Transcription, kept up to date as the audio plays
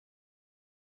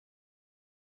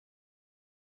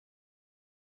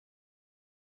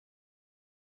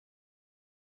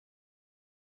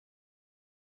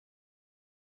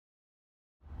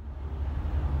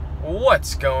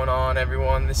What's going on,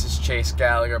 everyone? This is Chase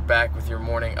Gallagher back with your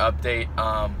morning update.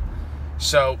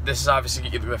 So this is obviously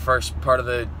the first part of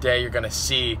the day you're gonna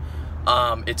see.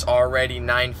 It's already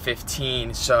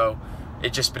 9:15, so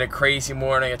it's just been a crazy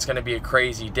morning. It's gonna be a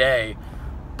crazy day,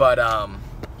 but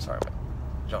sorry,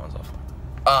 John's off.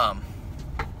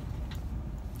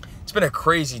 It's been a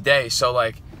crazy day. So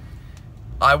like,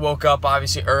 I woke up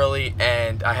obviously early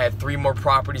and I had 3 more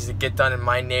properties to get done in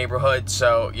my neighborhood.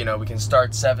 So, you know, we can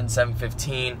start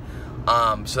 7:15.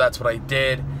 So that's what I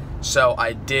did. So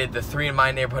I did the 3 in my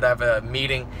neighborhood. I have a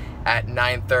meeting at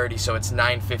 9:30, so it's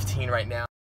 9:15 right now.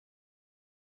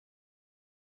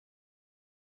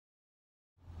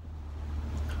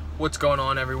 What's going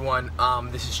on, everyone?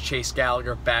 This is Chase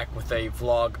Gallagher back with a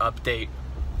vlog update.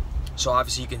 So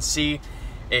obviously you can see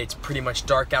it's pretty much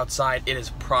dark outside. It is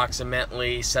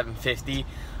approximately 7:50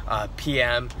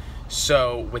 p.m.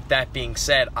 So with that being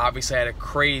said, obviously I had a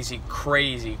crazy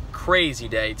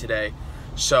day today.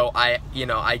 So I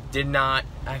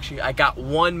got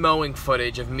 1 mowing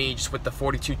footage of me just with the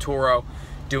 42 Toro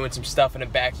doing some stuff in the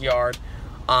backyard.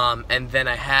 And then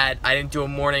I didn't do a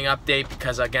morning update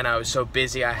because again I was so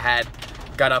busy. I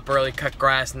got up early, cut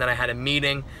grass, and then I had a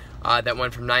meeting that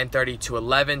went from 9:30 to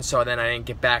 11, so then I didn't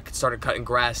get back and started cutting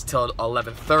grass till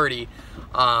 11:30,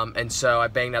 and so I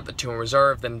banged out the 2 in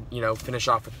reserve, then, you know, finish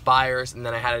off with buyers, and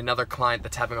then I had another client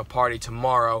that's having a party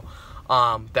tomorrow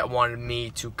that wanted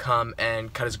me to come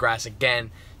and cut his grass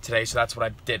again today, so that's what I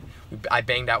did. I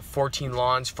banged out 14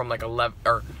 lawns from like 11,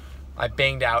 or I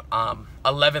banged out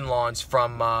 11 lawns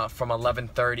from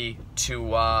 11:30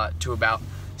 to about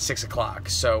 6 o'clock,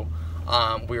 so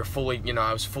we were fully,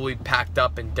 I was fully packed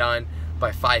up and done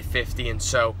by 5:50, and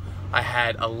so I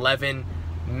had 11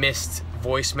 missed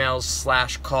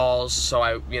voicemails / calls. So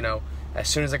I, as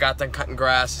soon as I got done cutting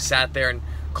grass, I sat there and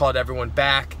called everyone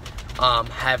back.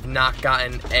 Have not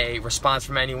gotten a response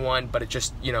from anyone, but it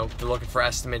just, they're looking for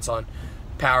estimates on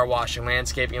power washing,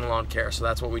 landscaping, and lawn care. So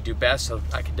that's what we do best. So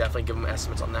I can definitely give them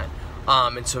estimates on that.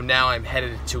 And so now I'm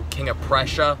headed to King of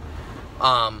Prussia.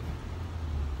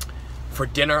 For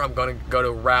dinner, I'm going to go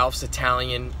to Ralph's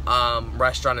Italian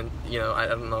restaurant, and I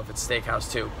don't know if it's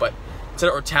steakhouse too, but it's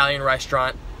an Italian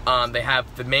restaurant. They have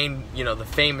the main, the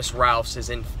famous Ralph's is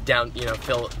in down,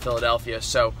 Philadelphia.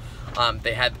 So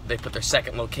they put their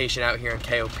second location out here in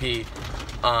KOP,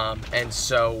 and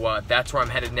so that's where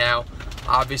I'm headed now.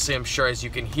 Obviously, I'm sure as you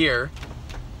can hear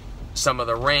some of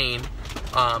the rain.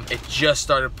 It just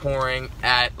started pouring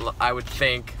at, I would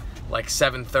think, like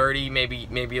 7:30,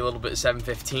 maybe a little bit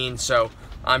 7:15. So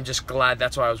I'm just glad.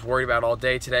 That's what I was worried about all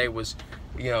day today was,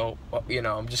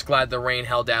 I'm just glad the rain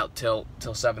held out till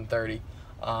 7:30,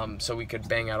 so we could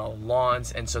bang out all the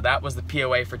lawns. And so that was the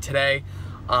POA for today.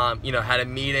 Had a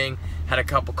meeting, had a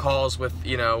couple calls with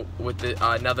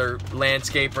another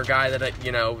landscaper guy that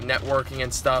networking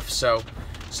and stuff. So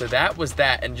that was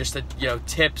that, and just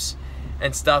tips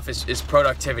and stuff is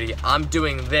productivity. I'm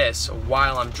doing this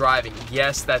while I'm driving.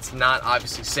 Yes, that's not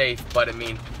obviously safe, but I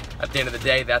mean, at the end of the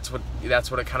day, that's what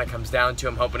it kind of comes down to.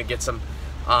 I'm hoping to get some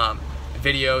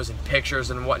videos and pictures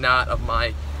and whatnot of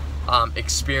my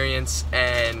experience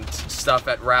and stuff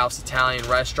at Ralph's Italian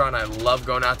restaurant. I love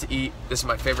going out to eat. This is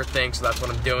my favorite thing, so that's what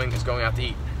I'm doing, is going out to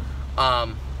eat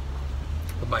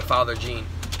with my father, Gene.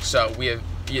 So we have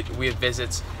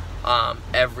visits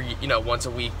every once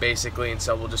a week basically, and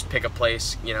so we'll just pick a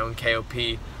place in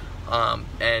KOP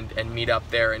and meet up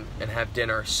there and have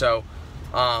dinner. So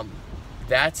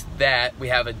that's that. We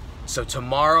have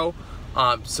tomorrow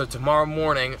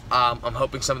morning, I'm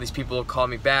hoping some of these people will call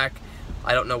me back.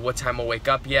 I don't know what time I'll wake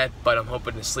up yet, but I'm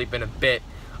hoping to sleep in a bit.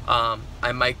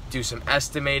 I might do some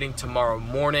estimating tomorrow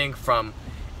morning from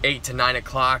 8 to 9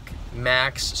 o'clock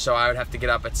max, so I would have to get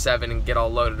up at 7 and get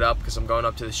all loaded up because I'm going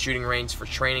up to the shooting range for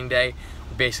training day.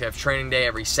 We basically have training day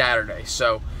every Saturday,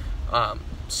 so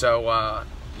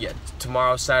yeah,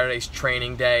 tomorrow Saturday's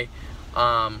training day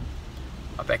up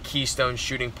at Keystone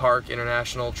Shooting Park,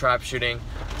 International Trap Shooting,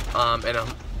 and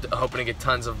I'm hoping to get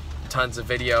tons of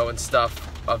video and stuff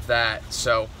of that.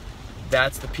 So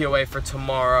that's the POA for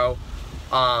tomorrow.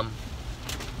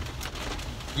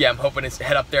 Yeah, I'm hoping to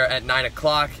head up there at 9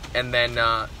 o'clock and then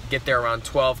get there around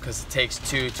 12 because it takes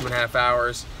 2.5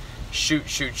 hours.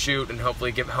 Shoot, and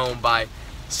hopefully get home by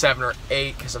 7 or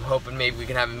 8 because I'm hoping maybe we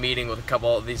can have a meeting with a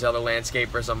couple of these other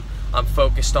landscapers. I'm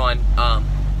focused on.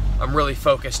 I'm really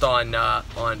focused on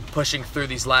pushing through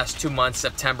these last 2 months,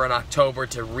 September and October,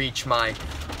 to reach my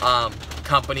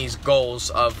company's goals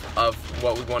of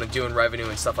what we want to do in revenue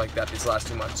and stuff like that these last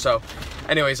 2 months. So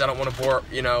anyways, I don't want to bore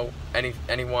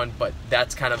anyone, but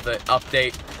that's kind of the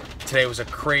update. Today was a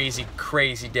crazy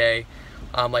day.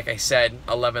 Like I said,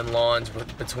 11 lawns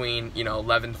between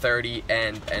 11:30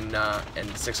 and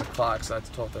 6 o'clock. So that's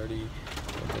 12:30, 1:30,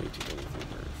 2:30, 3:30,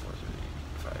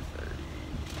 4:30, 5:30.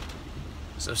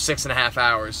 So 6.5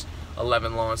 hours,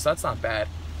 11 lawns. So that's not bad.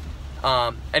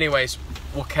 Anyways,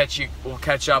 we'll catch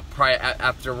up probably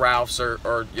after Ralph's,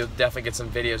 or you'll definitely get some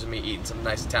videos of me eating some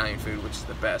nice Italian food, which is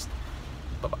the best.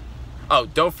 Bye-bye. Oh,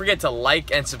 don't forget to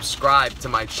like and subscribe to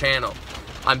my channel.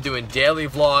 I'm doing daily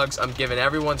vlogs. I'm giving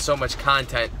everyone so much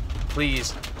content.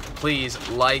 Please, please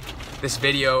like this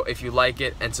video if you like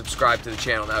it, and subscribe to the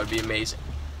channel. That would be amazing.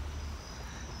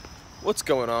 What's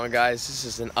going on, guys? This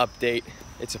is an update.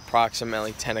 It's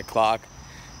approximately 10 o'clock.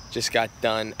 Just got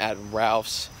done at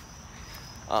Ralph's.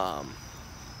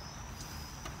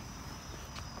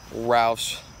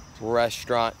 Ralph's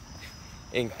restaurant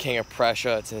in King of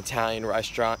Prussia. It's an Italian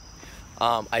restaurant.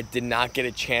 I did not get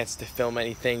a chance to film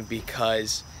anything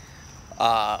because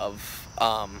of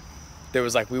there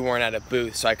was we weren't at a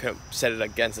booth, so I couldn't set it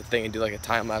against the thing and do like a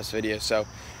time-lapse video. So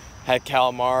had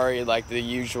calamari, like the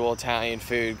usual Italian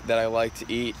food that I like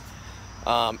to eat.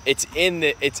 It's in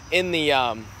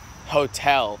the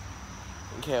hotel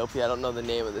in KOP. I don't know the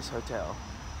name of this hotel,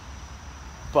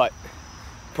 but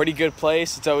pretty good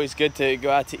place. It's always good to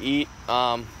go out to eat.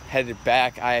 Headed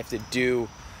back, I have to do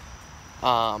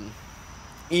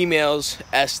emails,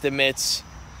 estimates,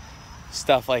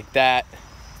 stuff like that,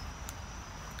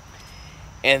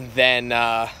 and then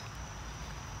back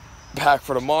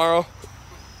for tomorrow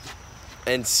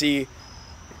and see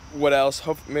what else.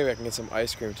 Hope maybe I can get some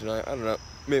ice cream tonight. I don't know.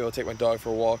 Maybe I'll take my dog for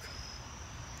a walk.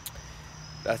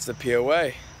 That's the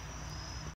POA.